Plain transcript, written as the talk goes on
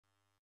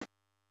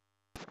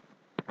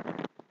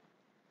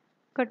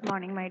Good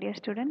morning, my dear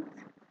students.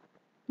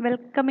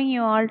 Welcoming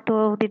you all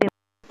to the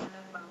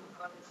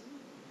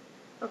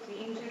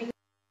introducing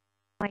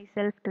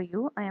myself to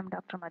you. I am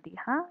Dr.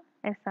 Madeeha,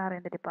 SR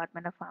in the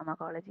Department of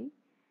Pharmacology.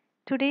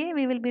 Today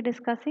we will be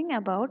discussing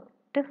about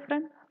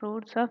different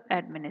routes of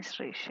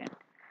administration.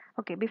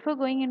 Okay, before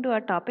going into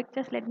our topic,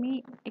 just let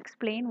me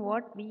explain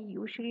what we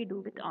usually do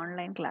with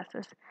online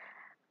classes.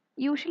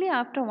 Usually,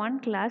 after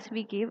one class,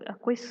 we give a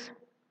quiz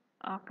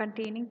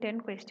containing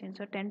 10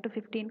 questions or 10 to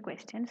 15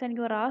 questions, and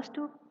you are asked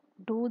to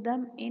do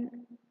them in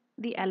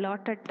the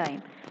allotted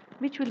time,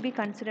 which will be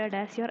considered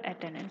as your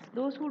attendance.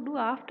 Those who do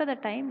after the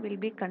time will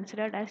be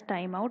considered as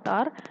timeout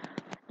or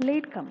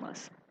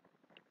latecomers.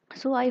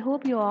 So, I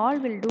hope you all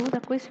will do the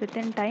quiz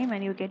within time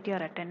and you get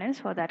your attendance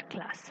for that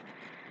class.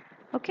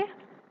 Okay?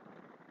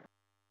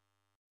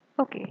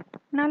 Okay,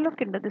 now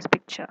look into this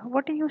picture.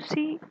 What do you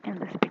see in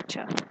this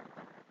picture?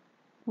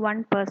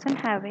 One person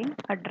having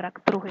a drug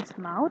through his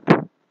mouth,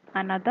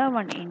 another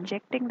one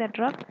injecting the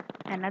drug,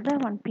 another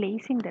one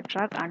placing the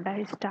drug under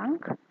his tongue,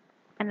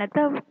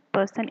 another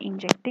person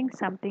injecting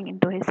something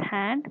into his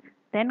hand,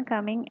 then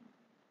coming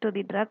to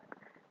the drug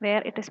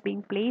where it is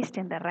being placed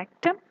in the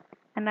rectum,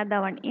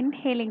 another one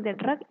inhaling the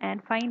drug,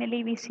 and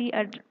finally we see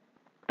a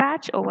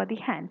patch over the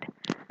hand.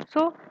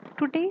 So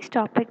today's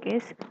topic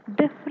is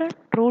different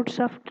routes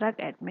of drug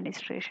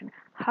administration.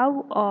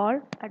 How all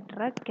a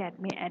drug can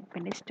be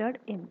administered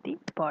in the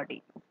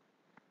body.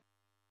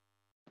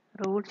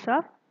 Routes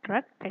of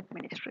drug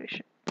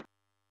administration.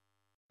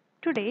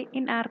 Today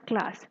in our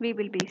class we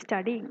will be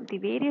studying the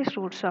various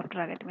routes of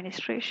drug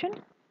administration,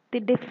 the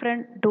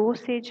different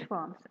dosage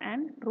forms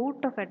and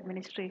route of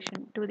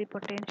administration to the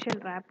potential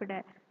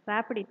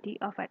rapidity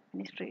of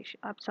administration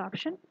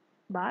absorption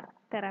bar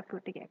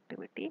therapeutic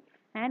activity,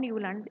 and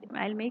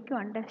I'll make you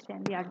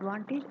understand the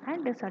advantage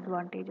and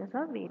disadvantages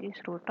of various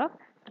route of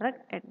drug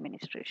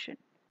administration.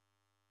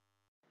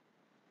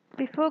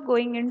 Before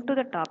going into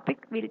the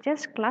topic, we'll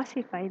just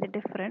classify the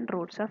different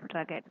routes of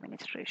drug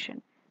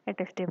administration. It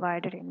is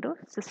divided into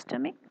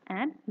systemic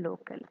and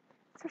local.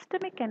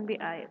 Systemic can be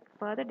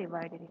further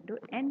divided into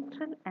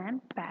enteral and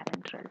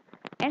parenteral.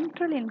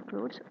 Enteral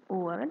includes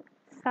oral,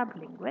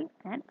 sublingual,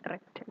 and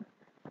rectal.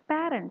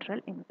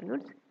 Parenteral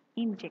includes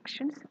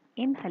injections,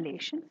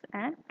 inhalations,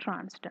 and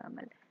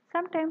transdermal.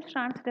 Sometimes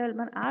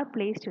transdermal are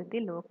placed with the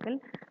local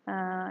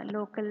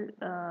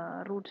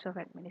routes of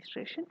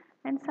administration,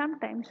 and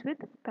sometimes with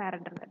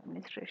parenteral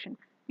administration.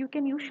 You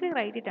can usually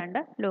write it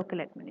under local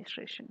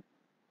administration.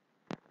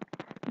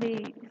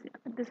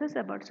 This is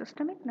about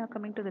systemic. Now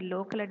coming to the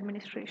local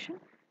administration,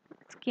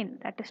 skin,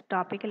 that is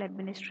topical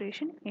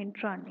administration,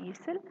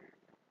 intranasal,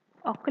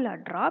 ocular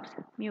drops,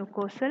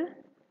 mucosal,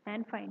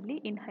 and finally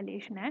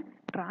inhalation and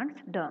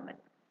transdermal.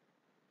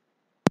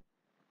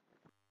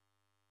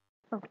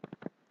 Okay.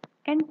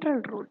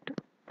 Enteral route.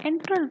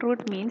 Enteral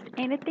route means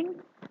anything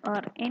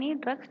or any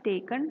drugs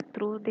taken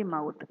through the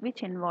mouth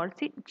which involves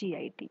the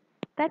GIT.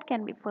 That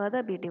can be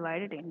further be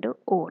divided into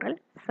oral,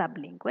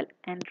 sublingual,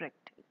 and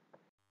rectal.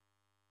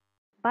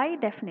 By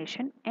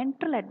definition,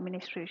 enteral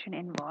administration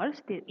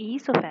involves the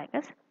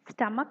esophagus,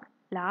 stomach,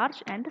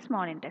 large and the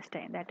small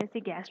intestine, that is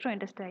the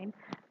gastrointestinal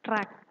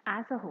tract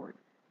as a whole.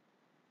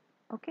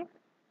 Okay.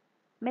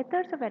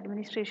 Methods of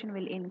administration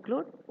will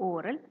include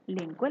oral,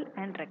 lingual,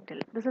 and rectal.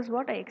 This is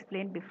what I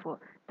explained before.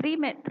 Three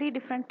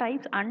different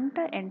types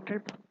under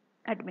enteral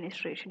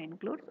administration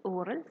includes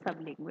oral,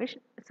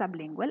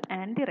 sublingual,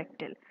 and the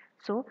rectal.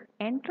 So,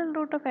 enteral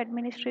route of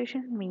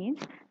administration means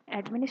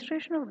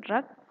administration of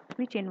drug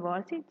which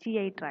involves the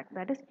GI tract,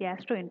 that is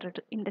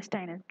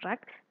gastrointestinal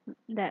tract,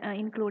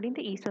 including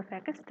the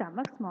esophagus,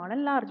 stomach, small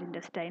and large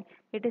intestine.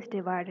 It is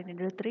divided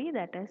into three,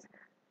 that is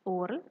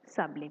oral,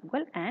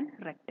 sublingual, and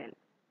rectal.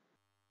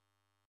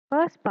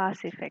 First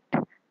pass effect.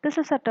 This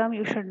is a term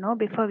you should know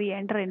before we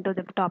enter into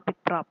the topic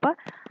proper.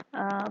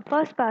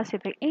 First pass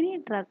effect. Any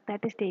drug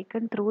that is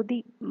taken through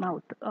the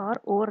mouth or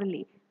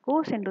orally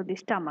goes into the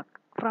stomach.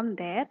 From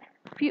there,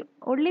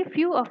 only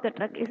few of the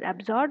drug is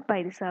absorbed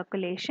by the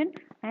circulation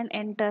and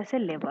enters the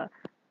liver.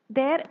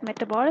 There,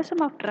 metabolism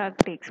of drug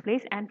takes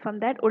place, and from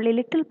that, only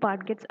little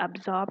part gets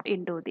absorbed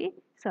into the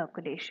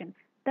circulation.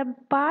 The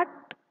part,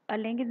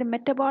 the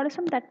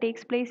metabolism that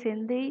takes place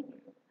in the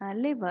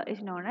liver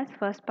is known as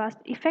first pass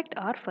effect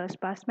or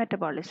first pass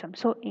metabolism.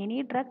 So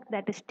any drug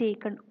that is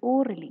taken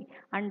orally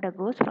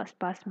undergoes first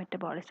pass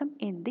metabolism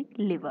in the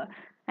liver,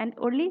 and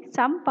only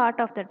some part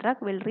of the drug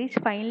will reach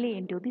finally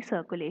into the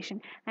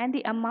circulation, and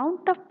the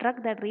amount of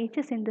drug that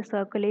reaches in the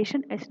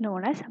circulation is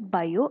known as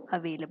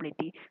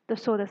bioavailability.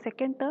 So the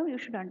second term you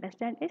should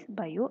understand is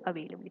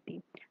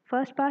bioavailability.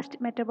 First pass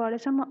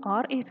metabolism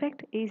or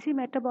effect is the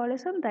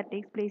metabolism that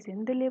takes place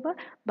in the liver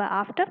but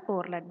after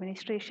oral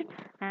administration,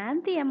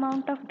 and the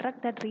amount of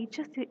drug that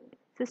reaches the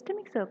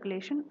systemic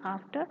circulation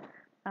after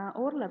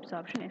oral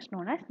absorption is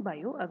known as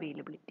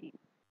bioavailability.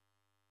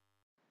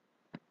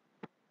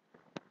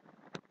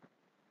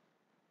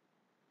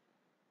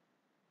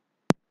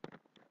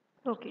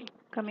 Okay,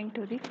 coming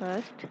to the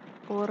first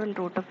oral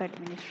route of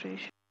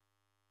administration.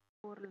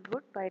 Oral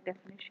route, by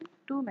definition,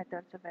 two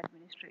methods of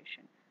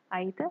administration.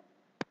 Either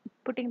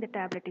putting the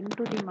tablet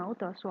into the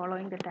mouth or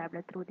swallowing the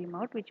tablet through the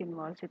mouth, which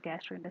involves the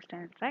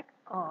gastrointestinal tract,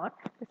 or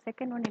the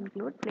second one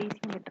includes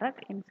placing the drug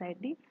inside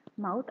the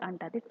mouth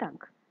under the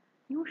tongue.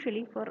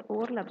 Usually for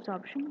oral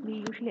absorption,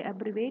 we usually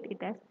abbreviate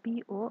it as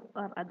PO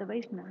or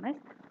otherwise known as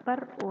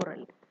per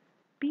oral.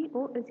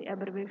 PO is the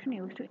abbreviation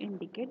used to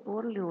indicate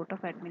oral route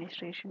of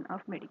administration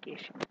of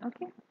medication.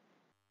 Okay.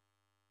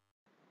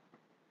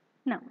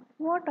 Now,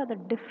 what are the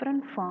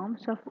different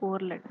forms of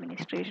oral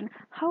administration?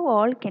 How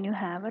all can you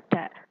have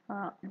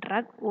a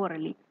drug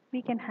orally?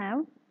 We can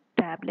have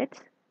tablets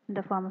in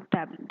the form of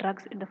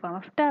drugs in the form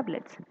of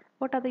tablets.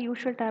 What are the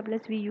usual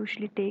tablets we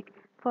usually take?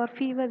 For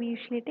fever, we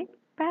usually take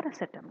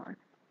paracetamol.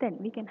 Then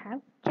we can have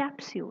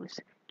capsules.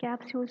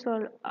 Capsules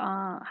are,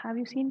 have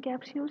you seen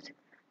capsules?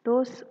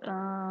 Those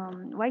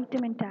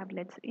vitamin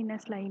tablets in a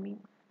slimy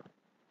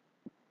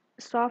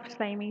soft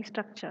slimy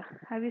structure.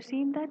 Have you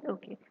seen that?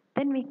 Okay.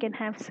 Then we can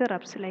have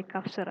syrups like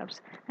cough syrups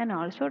and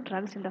also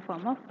drugs in the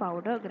form of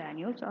powder,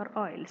 granules or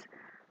oils.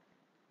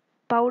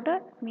 Powder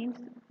means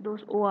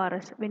those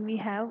ORS. When we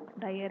have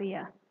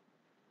diarrhea,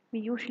 we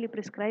usually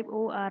prescribe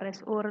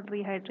ORS, oral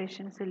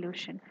rehydration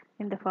solution,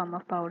 in the form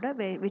of powder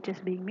which is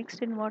being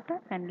mixed in water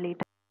and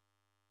later.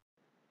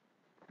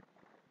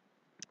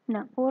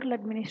 Now, oral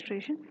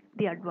administration,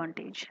 the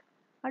advantage.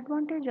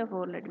 Advantage of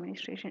oral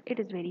administration, it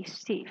is very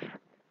safe,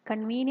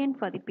 convenient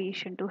for the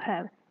patient to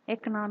have,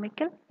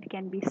 economical, it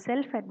can be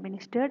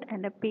self-administered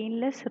and a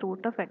painless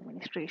route of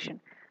administration.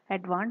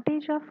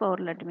 Advantage of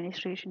oral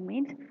administration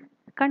means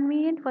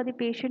convenient for the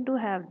patient to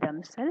have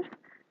themselves,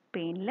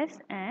 painless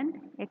and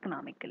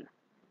economical.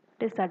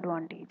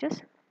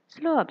 Disadvantages: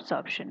 slow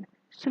absorption,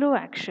 slow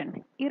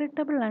action,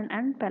 irritable and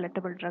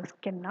unpalatable drugs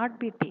cannot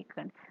be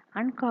taken.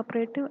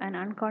 Uncooperative and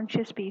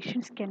unconscious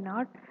patients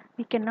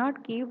we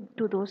cannot give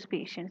to those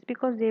patients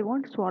because they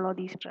won't swallow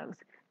these drugs.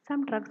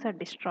 Some drugs are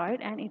destroyed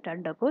and it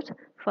undergoes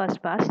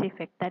first pass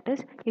effect. That is,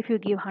 if you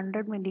give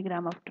 100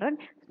 milligram of drug,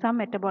 some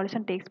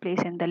metabolism takes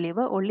place in the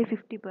liver, only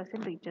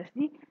 50% reaches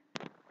the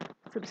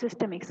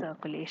subsystemic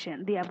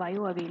circulation. The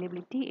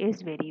bioavailability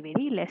is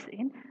very less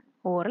in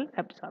oral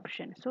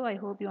absorption. So I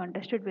hope you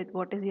understood with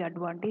what is the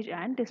advantage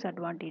and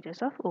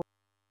disadvantages of oral.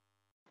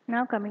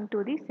 Now coming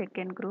to the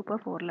second group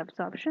of oral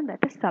absorption,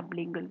 that is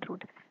sublingual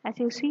route. As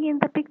you see in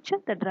the picture,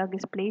 the drug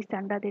is placed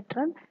under the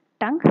tongue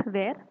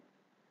where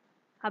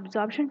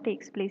absorption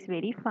takes place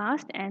very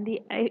fast and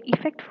the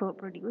effect for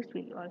produced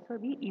will also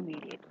be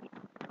immediately.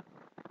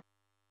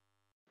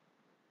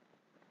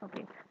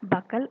 Okay,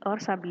 buccal or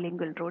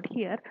sublingual route.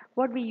 Here,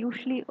 what we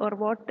usually or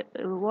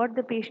what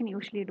the patient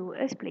usually do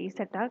is place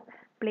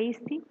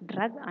the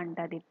drug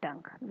under the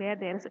tongue, where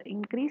there is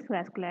increased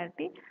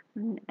vascularity.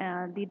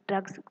 The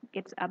drugs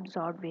gets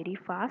absorbed very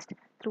fast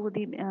through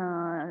the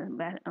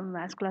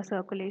vascular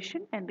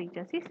circulation and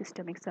reaches the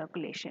systemic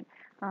circulation.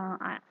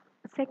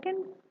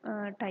 Second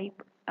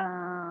type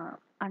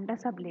under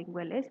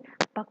sublingual is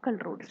buccal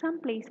route. Some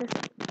place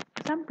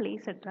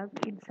a drug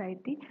inside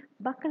the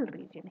buccal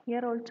region.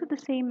 Here also the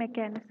same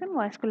mechanism,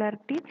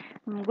 vascularity,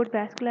 good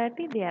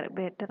vascularity, they are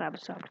better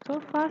absorbed.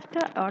 So faster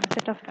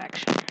onset of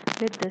action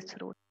with this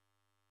route.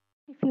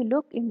 If you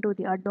look into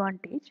the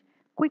advantage,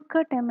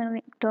 quicker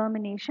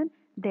termination,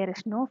 there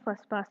is no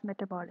first pass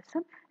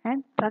metabolism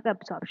and drug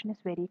absorption is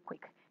very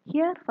quick.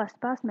 Here first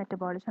pass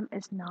metabolism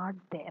is not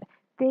there.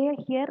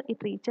 Here it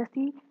reaches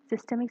the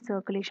systemic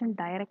circulation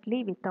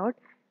directly without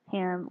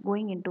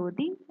going into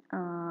the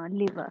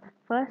liver.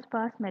 First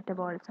pass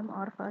metabolism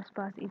or first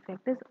pass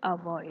effect is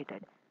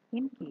avoided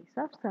in case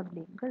of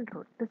sublingual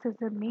route. This is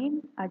the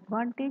main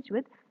advantage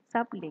with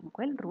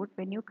sublingual route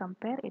when you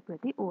compare it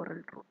with the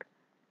oral route.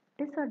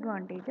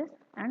 Disadvantages: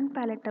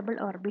 unpalatable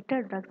or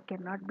bitter drugs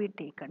cannot be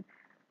taken.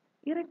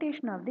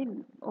 Irritation of the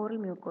oral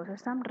mucosa.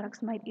 Some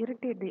drugs might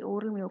irritate the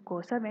oral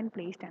mucosa when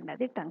placed under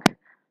the tongue.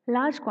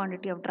 Large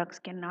quantity of drugs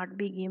cannot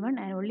be given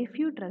and only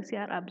few drugs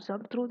are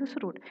absorbed through this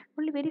route.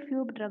 Only very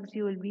few drugs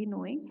you will be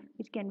knowing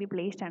which can be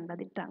placed under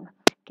the tongue.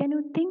 Can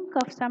you think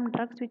of some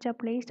drugs which are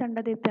placed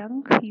under the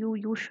tongue?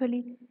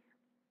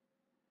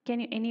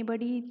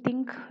 Anybody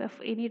think of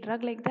any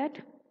drug like that?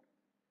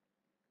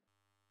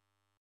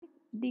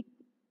 The,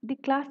 the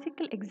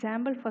classical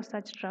example for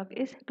such drug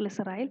is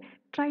glyceryl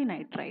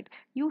trinitrate,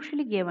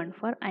 usually given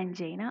for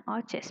angina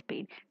or chest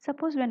pain.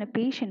 Suppose when a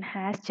patient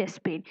has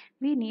chest pain,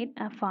 we need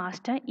a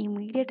faster,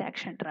 immediate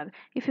action drug.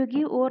 If you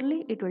give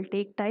orally, it will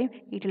take time,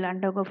 it will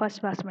undergo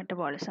first pass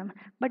metabolism.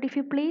 But if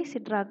you place a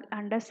drug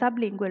under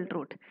sublingual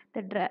route,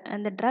 the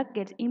drug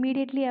gets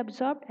immediately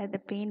absorbed and the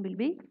pain will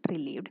be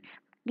relieved.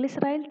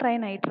 Glyceryl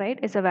trinitrate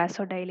is a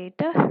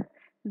vasodilator,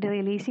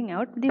 releasing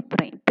out the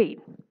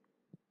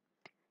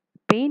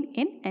pain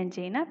in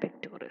angina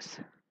pectoris.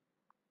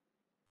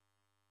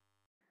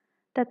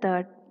 The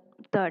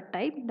third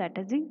type, that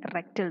is the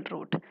rectal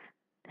route.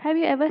 Have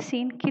you ever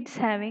seen kids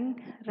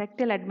having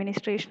rectal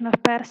administration of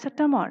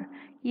paracetamol?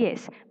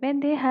 Yes, when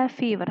they have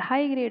fever,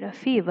 high grade of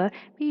fever,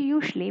 we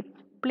usually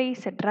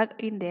place a drug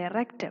in their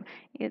rectum.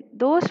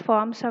 Those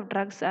forms of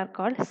drugs are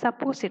called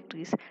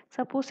suppositories.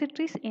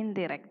 Suppositories in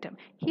the rectum.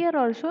 Here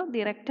also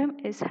the rectum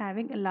is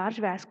having a large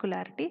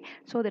vascularity,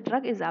 so the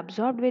drug is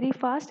absorbed very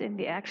fast and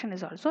the action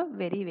is also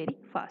very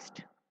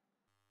fast.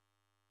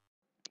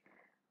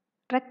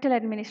 Rectal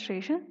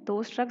administration,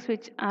 those drugs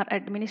which are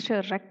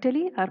administered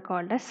rectally are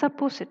called as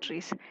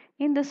suppositories.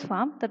 In this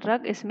form, the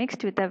drug is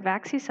mixed with a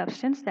waxy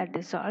substance that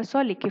dissolves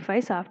or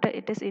liquefies after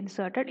it is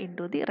inserted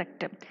into the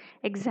rectum.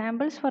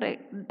 Examples for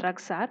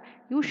drugs are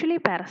usually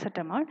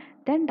paracetamol,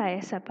 then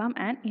diazepam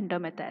and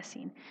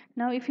indomethacin.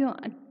 Now, if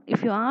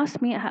you ask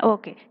me,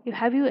 okay,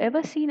 have you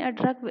ever seen a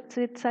drug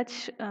with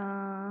such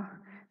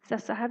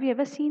so have you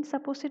ever seen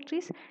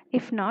suppositories?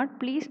 If not,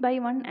 please buy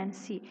one and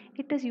see.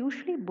 It is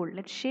usually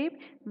bullet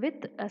shaped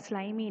with a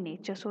slimy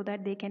nature so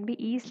that they can be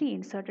easily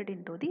inserted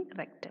into the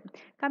rectum.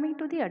 Coming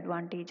to the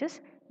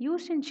advantages,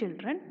 used in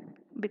children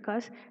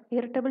because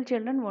irritable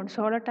children won't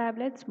swallow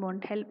tablets,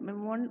 won't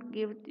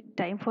give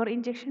time for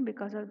injection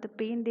because of the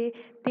pain they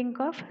think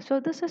of. So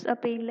this is a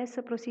painless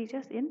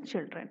procedure in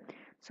children.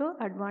 So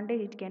advantage,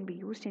 it can be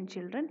used in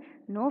children,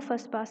 no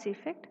first pass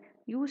effect,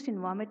 used in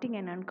vomiting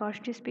and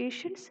unconscious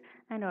patients,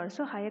 and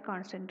also higher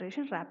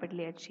concentration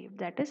rapidly achieved,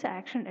 that is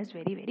action is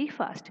very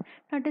fast.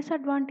 Now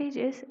disadvantage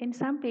is in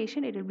some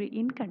patient it will be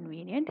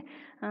inconvenient,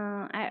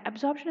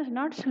 absorption is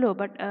not slow,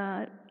 but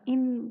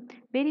in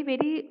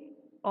very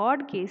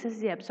odd cases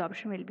the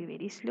absorption will be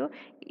very slow.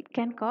 It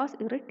can cause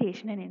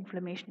irritation and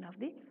inflammation of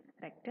the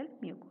rectal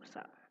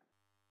mucosa.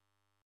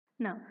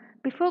 Now,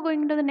 before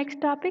going to the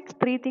next topic,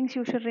 three things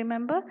you should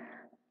remember.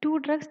 Two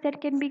drugs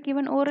that can be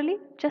given orally.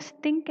 Just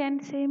think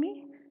and say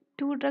me.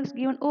 Two drugs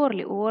given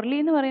orally. Orally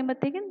എന്ന്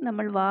പറയുമ്പോഴത്തേക്കും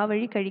നമ്മൾ വാ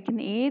വഴി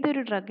കഴിക്കുന്ന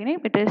ഏതൊരു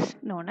ഡ്രഗിനെയും it is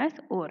known as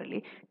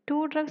orally.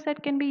 Two drugs that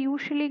can be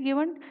usually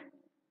given,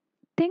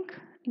 think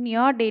in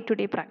your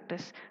day-to-day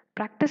practice.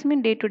 Practice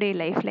mean day-to-day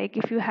life. Like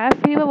if you have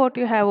fever, what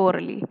you have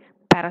orally?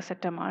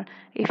 Paracetamol.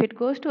 If it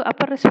goes to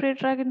upper respiratory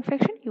tract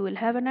infection, you will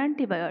have an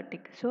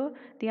antibiotic. So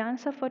the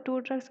answer for two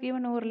drugs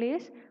given orally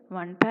is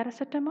one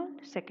paracetamol,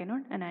 second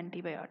one an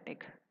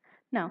antibiotic.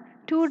 Now,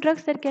 two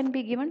drugs that can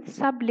be given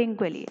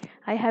sublingually.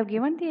 I have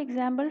given the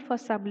example for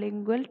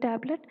sublingual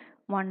tablet.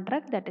 One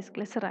drug, that is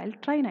glyceryl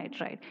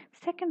trinitrate.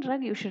 Second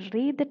drug, you should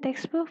read the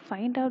textbook,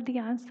 find out the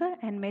answer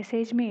and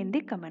message me in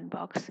the comment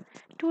box.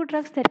 Two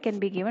drugs that can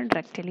be given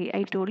rectally.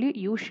 I told you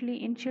usually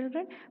in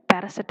children,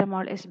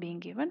 paracetamol is being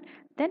given.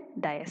 Then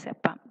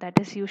diazepam, that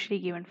is usually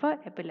given for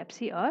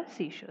epilepsy or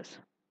seizures.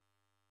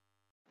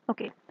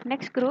 Okay,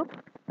 next group,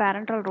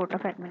 parenteral route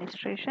of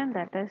administration.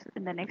 That is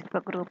in the next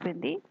group in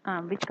the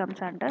which comes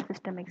under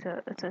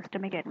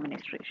systemic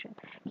administration.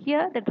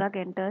 Here, the drug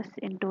enters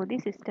into the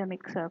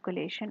systemic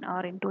circulation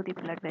or into the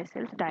blood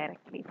vessels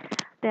directly.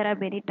 There are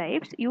many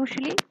types.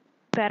 Usually,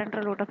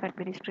 parenteral route of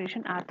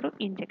administration are through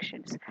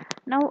injections.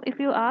 Now, if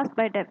you ask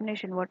by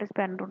definition what is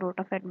parenteral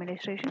route of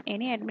administration,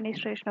 any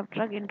administration of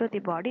drug into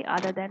the body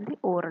other than the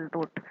oral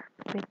route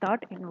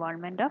without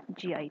involvement of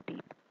GIT.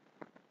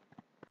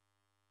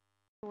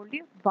 Told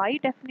you by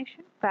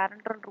definition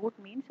parenteral route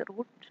means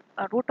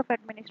route of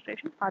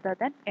administration other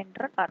than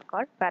enteral are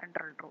called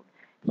parenteral route.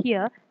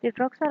 Here the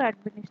drugs are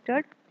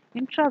administered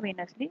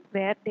intravenously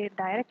where they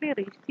directly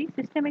reach the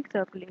systemic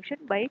circulation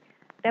by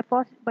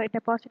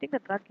depositing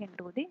the drug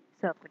into the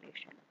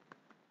circulation.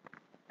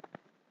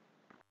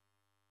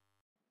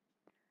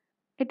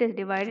 It is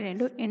divided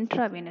into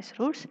intravenous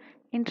routes,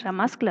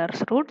 intramuscular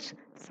routes,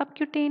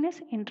 subcutaneous,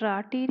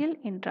 intraarterial,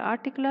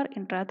 intraarticular,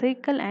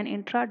 intrathecal, and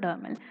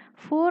intradermal.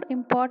 Four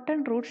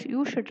important routes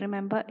you should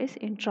remember is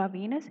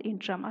intravenous,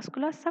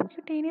 intramuscular,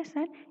 subcutaneous,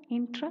 and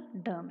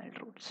intradermal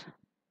routes.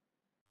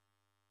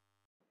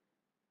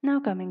 Now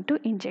coming to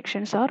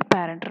injections or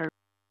parenteral.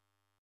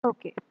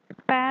 Okay,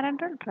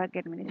 parenteral drug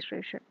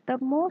administration. The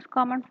most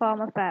common form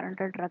of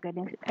parenteral drug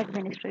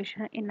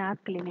administration in our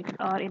clinics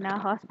or in our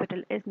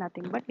hospital is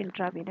nothing but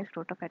intravenous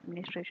route of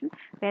administration,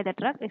 where the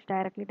drug is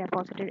directly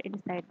deposited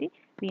inside the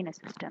venous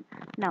system.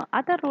 Now,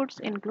 other routes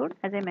include,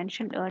 as I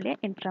mentioned earlier,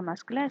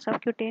 intramuscular,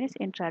 subcutaneous,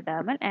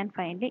 intradermal, and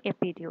finally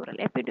epidural.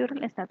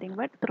 Epidural is nothing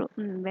but through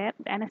where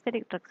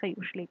anesthetic drugs are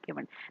usually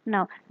given.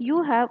 Now,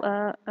 you have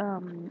a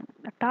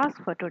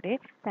task for today,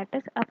 that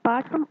is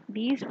apart from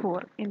these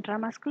four,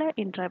 intramuscular,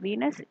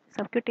 intravenous,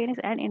 subcutaneous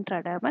and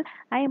intradermal,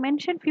 I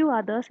mentioned few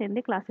others in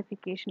the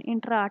classification.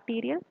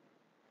 Intraarterial,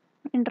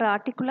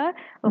 intraarticular.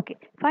 Okay,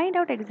 find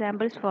out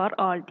examples for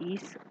all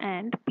these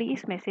and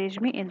please message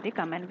me in the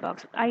comment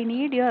box. I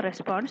need your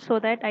response so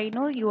that I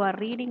know you are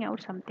reading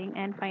out something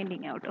and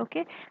finding out.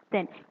 Okay,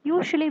 then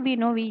usually we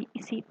know we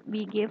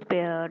give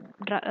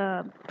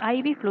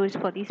IV fluids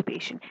for these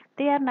patients.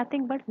 They are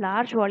nothing but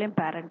large volume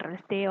parenterals.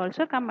 They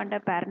also come under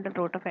parenteral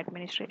route of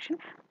administration,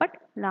 but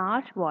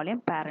large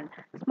volume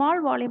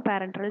small volume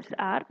parenterals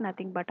are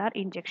nothing but our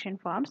injection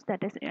forms,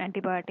 that is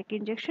antibiotic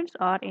injections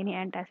or any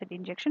antacid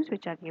injections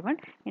which are given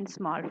in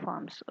small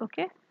forms.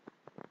 Okay.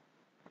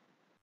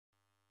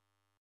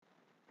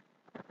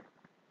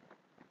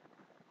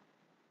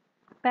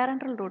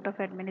 Parenteral route of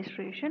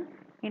administration,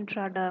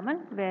 intradermal,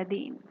 where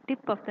the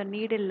tip of the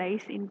needle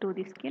lies into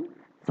the skin.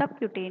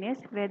 Subcutaneous,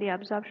 where the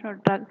absorption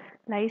of drug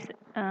lies,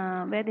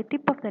 where the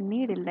tip of the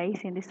needle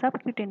lies in the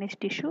subcutaneous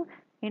tissue.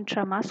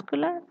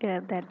 Intramuscular,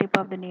 where the tip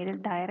of the needle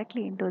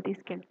directly into the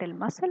skeletal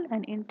muscle,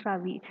 and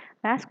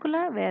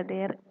intravascular, where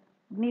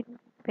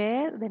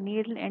the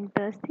needle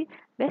enters the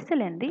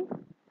vessel in the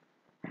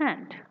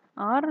hand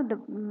or the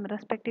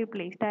respective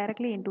place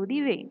directly into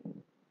the vein.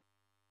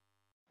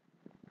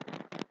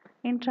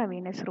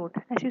 Intravenous route.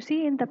 As you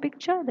see in the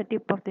picture, the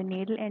tip of the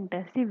needle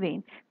enters the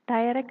vein.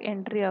 Direct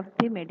entry of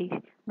the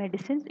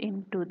medicines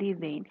into the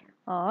vein,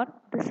 or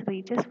this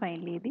reaches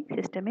finally the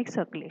systemic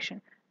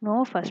circulation.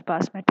 No first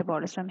pass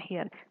metabolism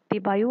here.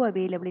 The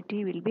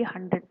bioavailability will be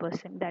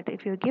 100%. That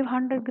if you give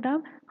 100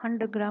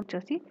 gram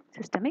just the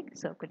systemic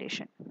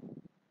circulation.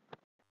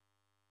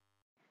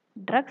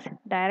 Drugs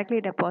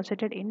directly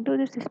deposited into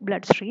this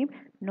bloodstream,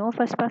 no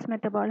first pass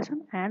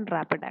metabolism and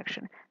rapid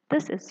action.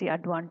 This is the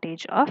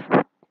advantage of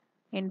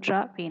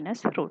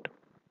intravenous route.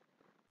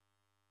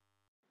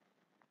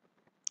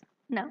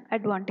 Now,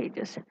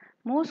 advantages.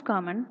 Most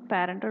common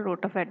parenteral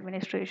route of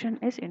administration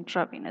is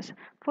intravenous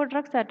for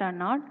drugs that are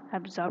not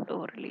absorbed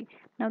orally.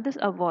 Now, this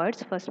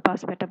avoids first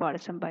pass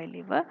metabolism by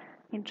liver.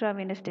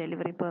 Intravenous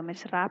delivery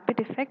permits rapid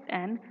effect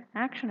and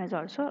action is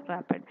also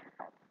rapid.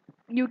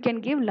 You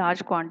can give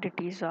large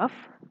quantities of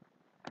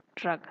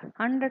drug,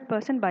 100%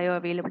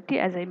 bioavailability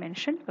as I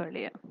mentioned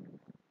earlier.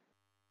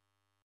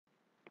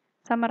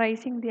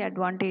 Summarizing the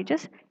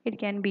advantages, it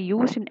can be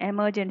used in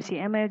emergency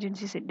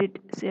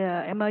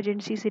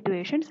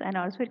situations, and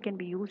also it can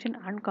be used in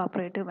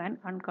uncooperative and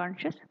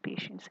unconscious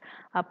patients.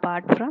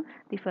 Apart from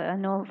the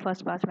no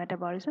first pass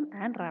metabolism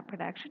and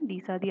rapid action,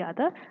 these are the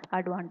other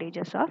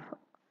advantages of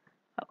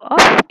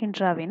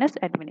intravenous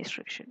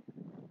administration.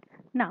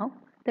 Now,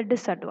 the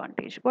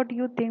disadvantage. What do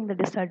you think the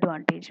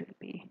disadvantage will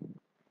be?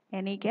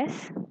 Any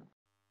guess?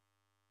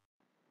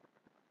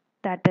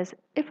 That is,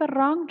 if a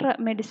wrong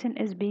medicine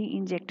is being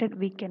injected,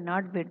 we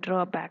cannot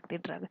withdraw back the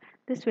drug.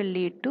 This will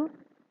lead to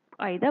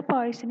either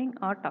poisoning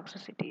or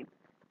toxicity.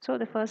 So,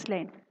 the first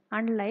line,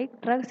 unlike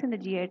drugs in the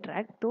GI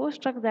tract, those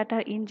drugs that are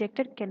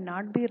injected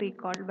cannot be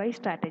recalled by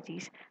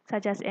strategies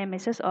such as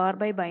MSS or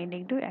by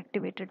binding to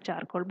activated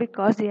charcoal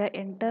because they are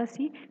enter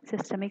the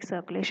systemic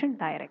circulation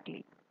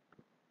directly.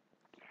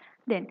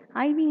 Then,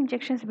 IV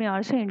injections may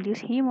also induce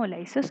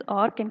hemolysis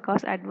or can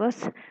cause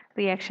adverse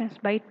reactions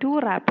by too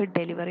rapid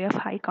delivery of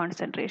high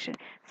concentration.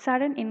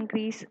 Sudden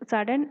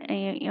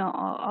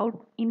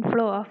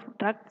inflow of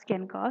drugs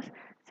can cause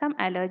some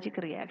allergic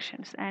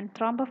reactions, and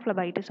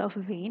thrombophlebitis of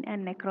vein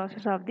and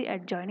necrosis of the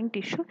adjoining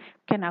tissue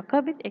can occur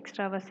with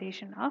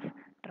extravasation of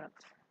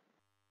drugs.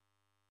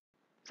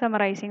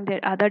 Summarizing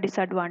the other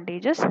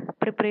disadvantages,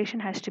 preparation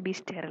has to be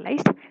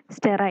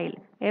sterile.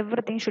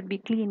 Everything should be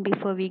clean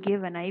before we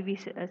give an IV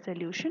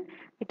solution.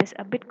 It is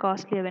a bit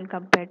costlier when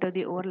compared to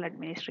the oral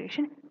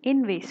administration.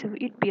 Invasive,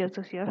 it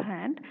pierces your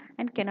hand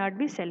and cannot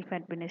be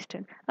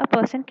self-administered. A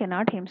person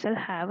cannot himself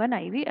have an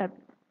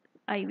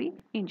IV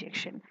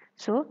injection.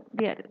 So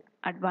the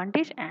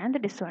advantage and the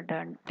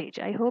disadvantage.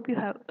 I hope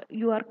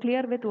you are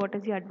clear with what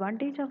is the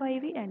advantage of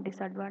IV and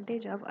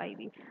disadvantage of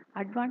IV.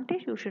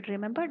 Advantage, you should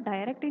remember,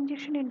 direct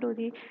injection into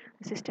the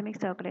systemic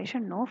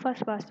circulation, no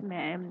first pass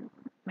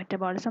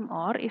metabolism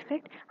or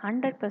effect,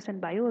 100%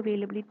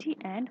 bioavailability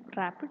and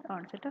rapid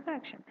onset of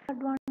action.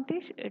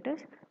 Advantage, it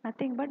is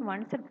nothing but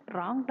once the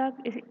wrong drug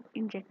is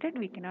injected,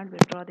 we cannot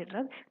withdraw the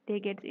drug. They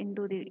get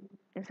into the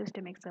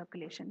systemic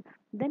circulation.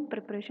 Then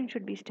preparation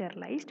should be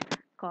sterilized,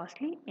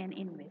 costly and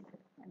invasive,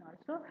 and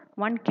also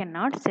one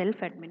cannot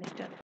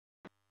self-administer.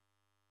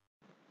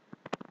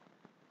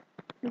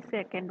 The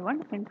second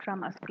one,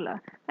 intramuscular.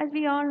 As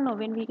we all know,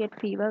 when we get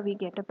fever, we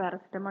get a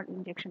paracetamol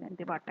injection in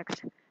the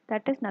buttocks.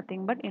 That is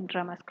nothing but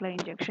intramuscular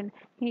injection.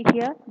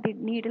 Here, the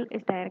needle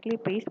is directly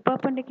placed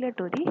perpendicular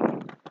to the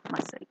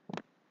muscle.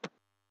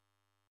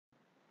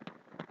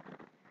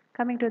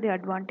 Coming to the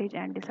advantage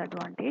and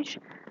disadvantage.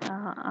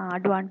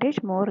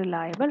 Advantage, more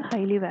reliable,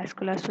 highly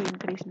vascular, so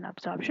increase in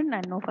absorption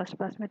and no first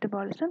pass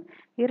metabolism.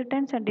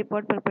 Irritants and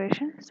depot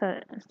preparation,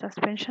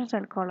 suspensions,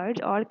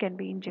 alkaloids, all can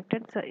be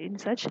injected in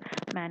such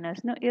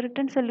manners. Now,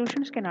 irritant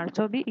solutions can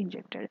also be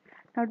injected.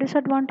 Now,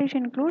 disadvantage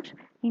includes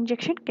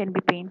injection can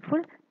be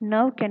painful,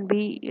 nerve can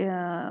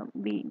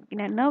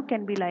nerve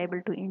can be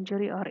liable to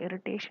injury or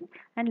irritation,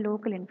 and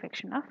local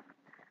infection of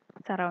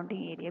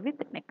surrounding area with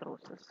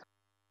necrosis.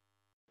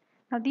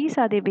 Now, these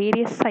are the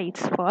various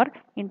sites for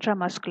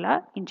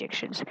intramuscular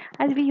injections.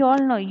 As we all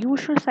know,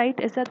 usual site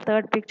is the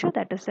third picture,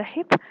 that is the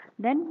hip.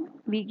 Then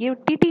we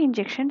give TT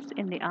injections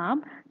in the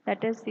arm,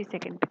 that is the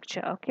second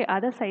picture. Okay,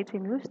 other sites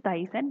include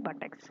thighs and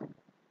buttocks.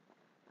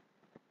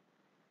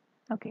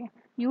 Okay,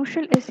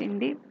 usual is in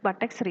the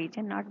buttocks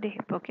region, not the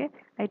hip. Okay,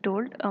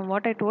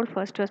 what I told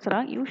first was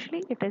wrong.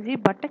 Usually it is the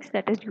buttocks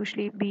that is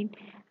usually being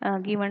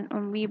given.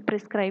 We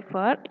prescribe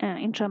for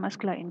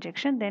intramuscular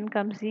injection. Then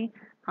comes the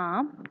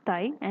arm,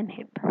 thigh, and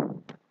hip.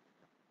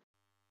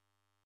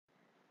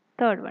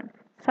 Third one,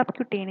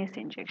 subcutaneous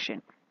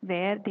injection,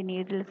 where the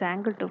needle is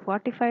angled to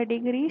 45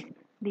 degrees.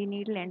 The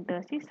needle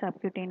enters the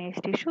subcutaneous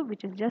tissue,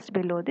 which is just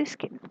below the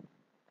skin.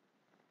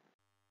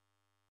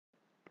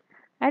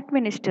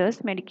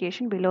 administers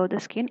medication below the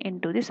skin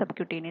into the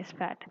subcutaneous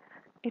fat.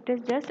 It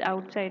is just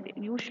outside.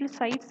 Usual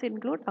sites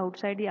include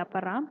outside the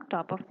upper arm,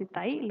 top of the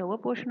thigh, lower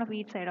portion of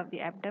each side of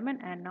the abdomen,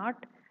 and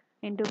not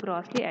into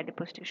grossly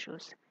adipose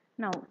tissues.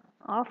 Now,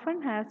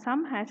 often has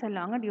some has a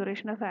longer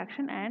duration of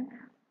action and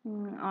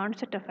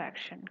onset of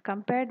action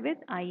compared with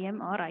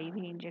IM or IV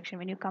injection.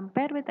 When you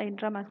compare with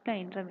intramuscular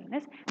and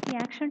intravenous, the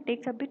action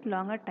takes a bit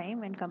longer time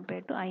when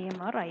compared to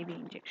IM or IV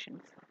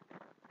injections.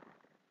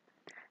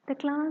 The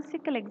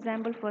classical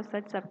example for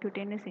such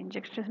subcutaneous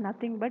injection is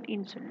nothing but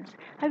insulins.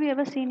 Have you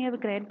ever seen your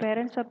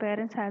grandparents or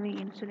parents having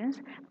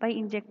insulins by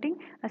injecting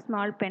a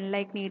small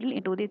pen-like needle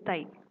into the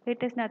thigh?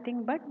 It is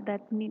nothing but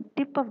that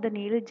tip of the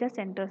needle just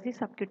enters the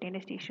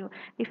subcutaneous tissue.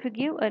 If you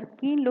give a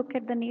keen look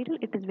at the needle,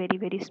 it is very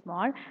very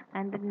small,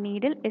 and the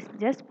needle is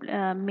just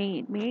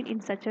made in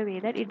such a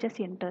way that it just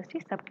enters the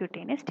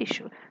subcutaneous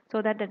tissue,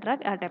 so that the drug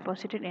are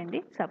deposited in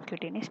the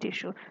subcutaneous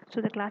tissue. So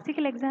the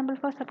classical example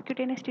for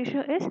subcutaneous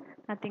tissue is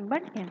nothing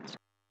but insulin.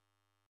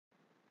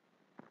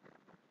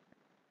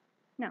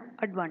 Now,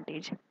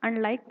 advantage.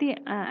 Unlike the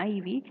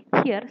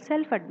IV, here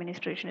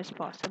self-administration is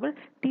possible.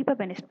 Deeper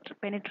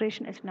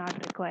penetration is not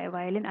required.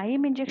 While in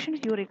IM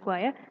injections, you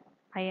require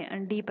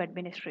deep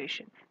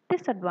administration.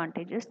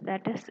 Disadvantage is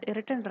that is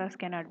irritant drugs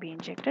cannot be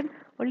injected.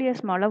 Only a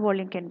smaller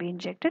volume can be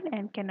injected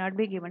and cannot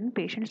be given in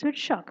patients with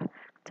shock.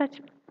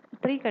 Such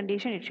three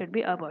conditions it should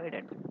be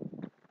avoided.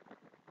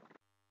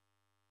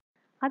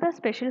 Other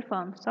special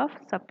forms of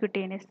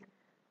subcutaneous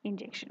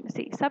injection.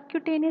 See,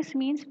 subcutaneous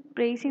means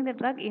placing the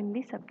drug in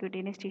the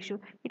subcutaneous tissue.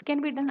 It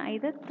can be done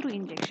either through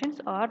injections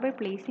or by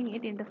placing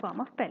it in the form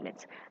of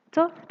pellets.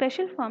 So,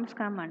 special forms that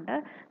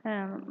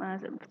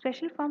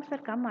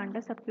come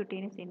under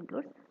subcutaneous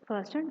includes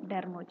first one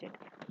dermojet.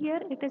 Here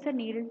it is a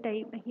needle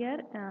type.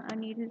 Here a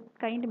needle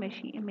kind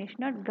machine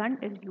or gun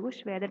is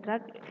used where the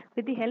drug,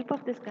 with the help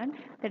of this gun,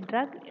 the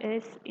drug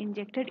is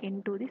injected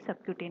into the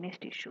subcutaneous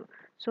tissue.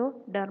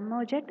 So,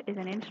 dermojet is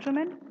an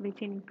instrument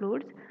which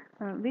includes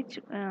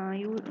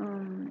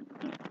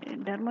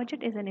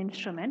dermojet is an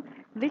instrument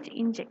which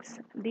injects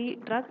the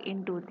drug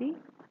into the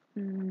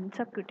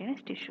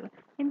subcutaneous tissue.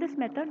 In this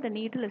method, the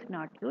needle is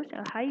not used.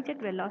 A high jet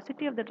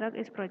velocity of the drug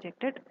is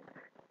projected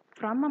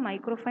from a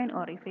microfine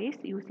orifice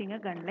using a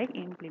gun-like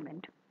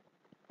implement.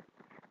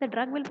 The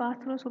drug will pass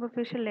through a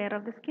superficial layer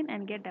of the skin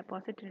and get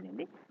deposited in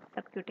the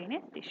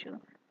subcutaneous tissue.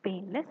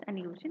 Painless and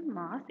used in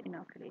mass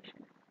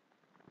inoculation.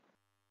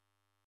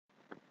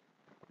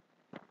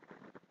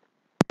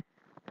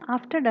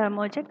 After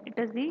dermojet, it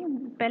is the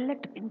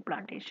pellet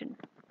implantation.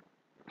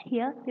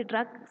 Here, the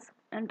drugs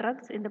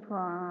in the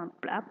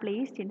are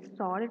placed in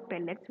solid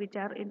pellets which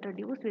are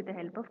introduced with the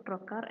help of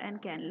trocar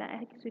and cannula.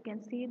 As you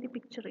can see in the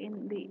picture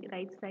in the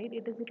right side,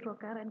 it is the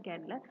trocar and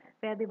cannula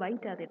where the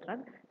white are the drug.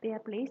 They are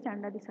placed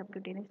under the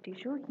subcutaneous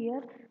tissue.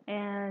 Here,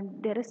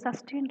 and there is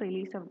sustained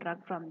release of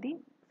drug from the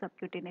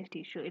subcutaneous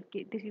tissue.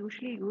 It is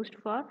usually used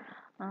for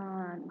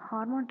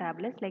hormone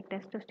tablets like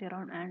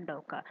testosterone and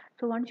doca.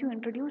 So once you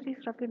introduce this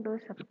drug into the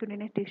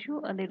subcutaneous tissue,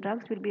 the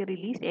drugs will be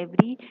released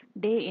every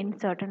day in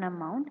certain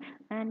amount,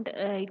 and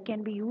it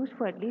can be used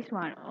for at least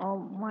 1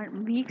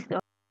 weeks.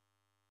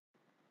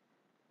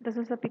 This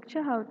is a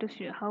picture how to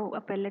show how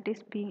a pellet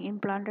is being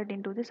implanted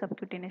into the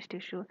subcutaneous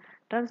tissue.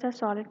 Drugs are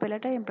solid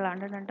pellet are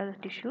implanted under the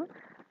tissue,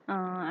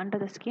 under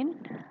the skin,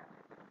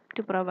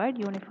 to provide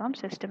uniform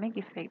systemic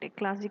effect. A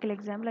classical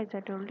example, as I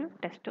told you,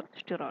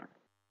 testosterone.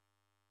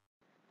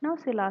 Now,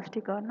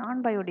 elastic or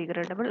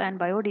non-biodegradable and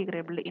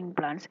biodegradable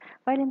implants.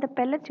 While in the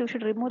pellets, you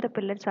should remove the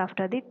pellets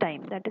after the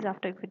time. That is,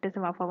 after if it is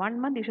for 1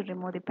 month, you should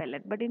remove the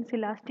pellet. But in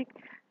elastic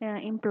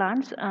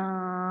implants,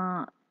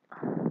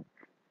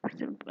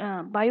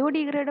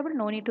 biodegradable,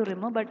 no need to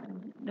remove. But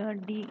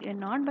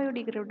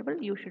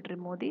non-biodegradable, you should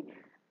remove the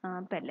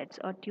pellets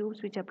or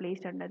tubes which are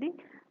placed under the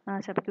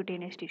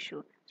subcutaneous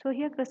tissue. So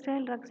here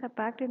crystalline drugs are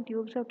packed in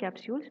tubes or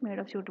capsules made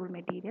of suitable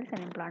materials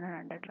and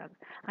implanted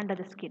under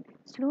the skin.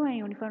 Slow and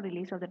uniform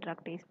release of the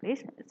drug takes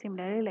place,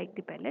 similarly like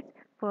the pellets,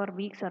 for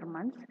weeks or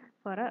months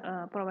for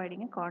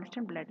providing a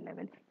constant blood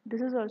level.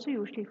 This is also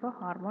usually for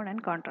hormone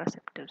and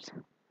contraceptives.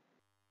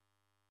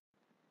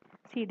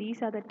 See,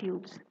 these are the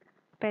tubes,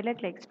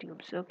 pellet-like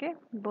tubes. Okay,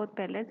 both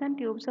pellets and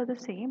tubes are the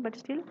same, but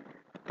still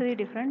three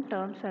different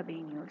terms are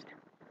being used.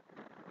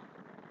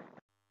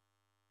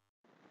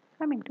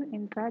 Coming to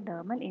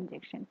intradermal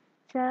injection,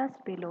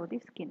 just below the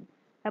skin,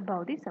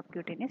 above the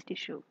subcutaneous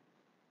tissue.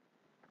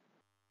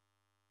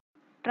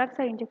 Drugs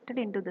are injected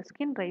into the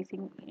skin,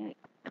 raising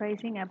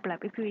a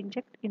bleb. If you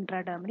inject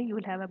intradermally, you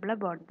will have a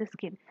bleb on the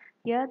skin.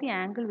 Here, the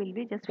angle will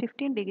be just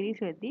 15 degrees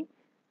with the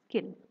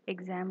skin.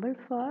 Example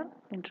for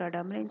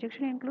intradermal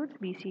injection includes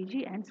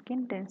BCG and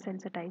skin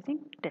sensitizing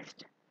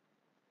test.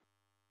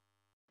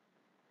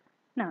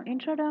 Now,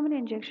 intradermal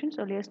injections,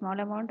 only a small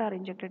amount are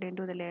injected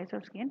into the layers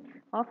of skin,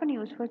 often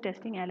used for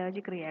testing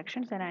allergic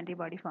reactions and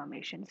antibody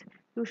formations.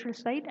 Usual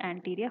site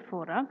anterior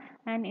forearm,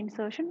 and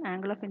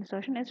angle of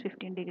insertion is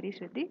 15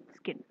 degrees with the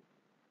skin.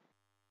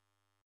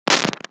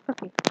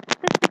 Okay,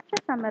 this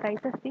picture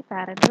summarizes the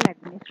parenteral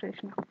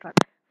administration of drug.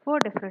 four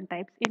different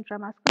types: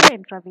 intramuscular,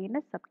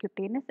 intravenous,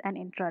 subcutaneous, and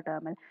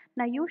intradermal.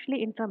 Now,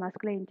 usually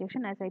intramuscular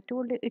injection, as I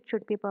told you, it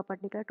should be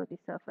perpendicular to the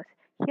surface.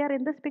 Here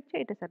in this picture,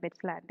 it is a bit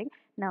slanting.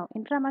 Now,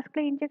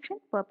 intramuscular injection,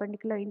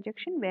 perpendicular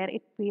injection, where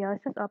it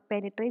pierces or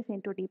penetrates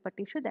into deeper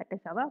tissue, that is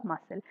our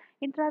muscle.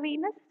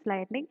 Intravenous,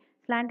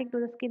 slanting to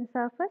the skin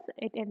surface,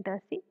 it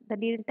enters the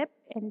needle tip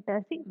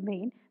enters the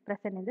vein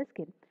present in the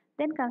skin.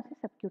 Then comes the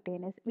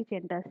subcutaneous, which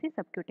enters the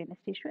subcutaneous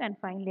tissue, and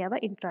finally our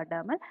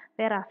intradermal,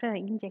 where after an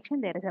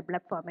injection there is a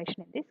blood formation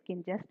in the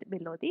skin just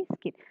below the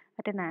skin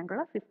at an angle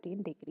of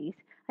 15 degrees.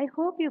 I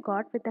hope you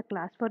got with the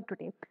class for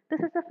today. This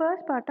is the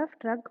first part of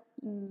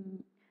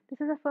this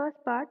is the first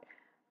part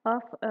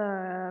of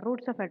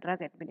routes of a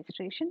drug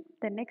administration.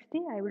 The next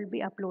day I will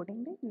be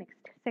uploading the next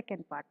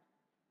second part.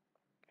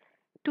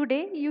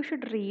 Today you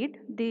should read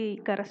the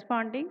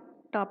corresponding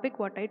topic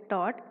what I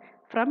taught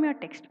from your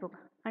textbook.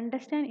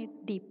 Understand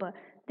it deeper.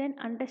 Then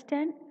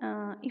understand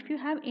if you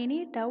have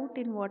any doubt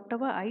in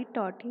whatever I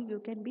taught you, you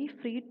can be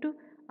free to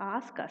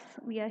ask us.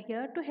 We are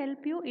here to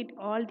help you in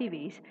all the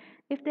ways.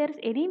 If there is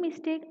any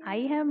mistake I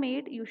have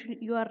made,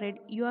 you are ready,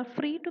 you are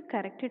free to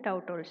correct it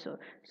out also.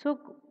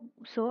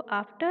 So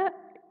after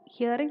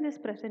hearing this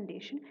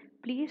presentation,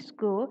 please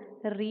go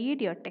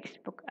read your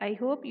textbook. I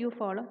hope you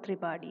follow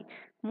Tribadi.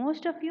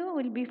 Most of you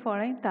will be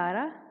following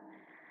Tara.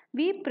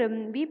 We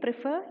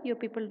prefer you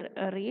people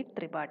read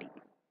Tribadi.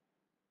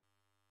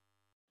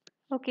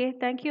 Okay,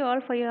 thank you all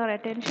for your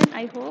attention.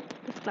 I hope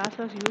this class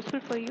was useful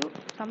for you.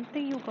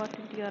 Something you got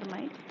into your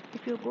mind.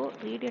 If you go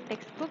read your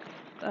textbook,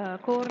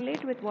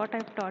 correlate with what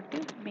I've taught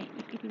you,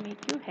 it will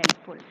make you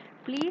helpful.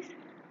 Please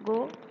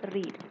go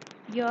read.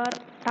 Your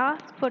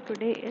task for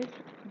today is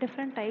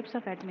different types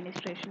of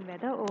administration,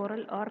 whether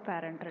oral or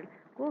parenteral.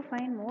 Go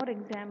find more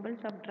examples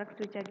of drugs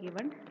which are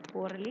given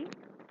orally,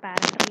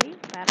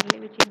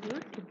 parenterally which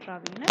includes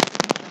intravenous,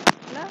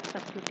 intramuscular,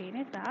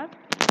 subcutaneous,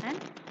 and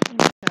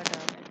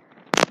intradermal.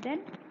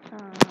 Then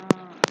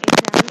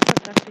examples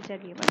for drugs which are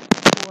given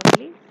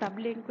orally,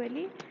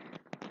 sublingually,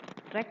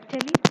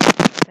 rectally,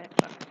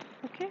 etc.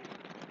 Okay.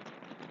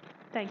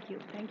 Thank you.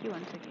 Thank you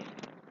once again.